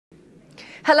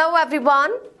Hello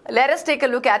everyone. Let us take a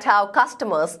look at how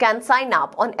customers can sign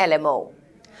up on LMO.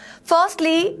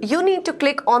 Firstly, you need to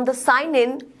click on the sign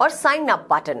in or sign up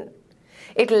button.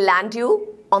 It will land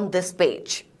you on this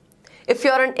page. If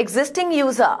you're an existing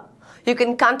user, you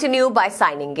can continue by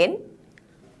signing in.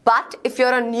 But if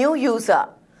you're a new user,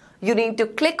 you need to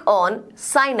click on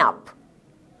sign up.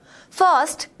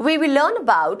 First, we will learn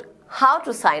about how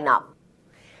to sign up.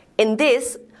 In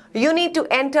this, you need to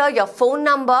enter your phone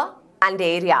number and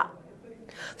area.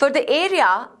 For the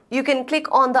area, you can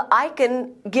click on the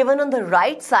icon given on the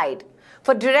right side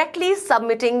for directly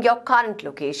submitting your current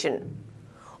location.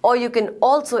 Or you can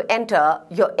also enter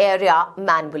your area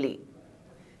manually.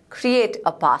 Create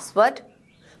a password.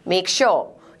 Make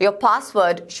sure your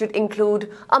password should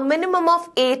include a minimum of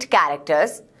 8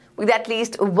 characters with at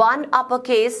least one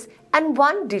uppercase and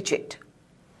one digit.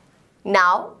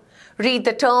 Now, read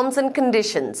the terms and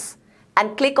conditions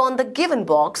and click on the given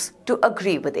box to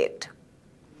agree with it.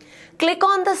 Click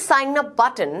on the sign up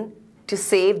button to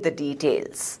save the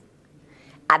details.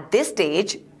 At this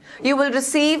stage, you will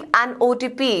receive an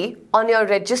OTP on your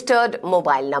registered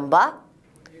mobile number.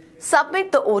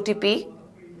 Submit the OTP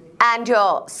and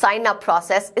your sign up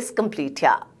process is complete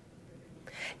here.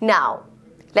 Now,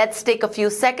 let's take a few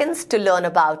seconds to learn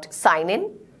about sign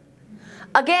in.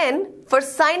 Again, for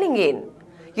signing in,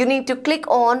 you need to click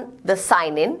on the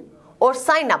sign in or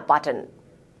sign up button.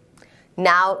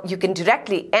 Now you can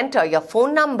directly enter your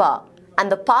phone number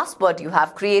and the password you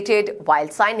have created while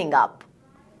signing up.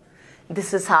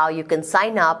 This is how you can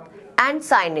sign up and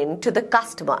sign in to the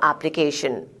customer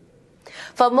application.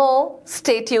 For more,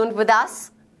 stay tuned with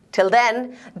us. Till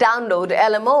then, download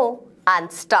LMO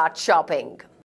and start shopping.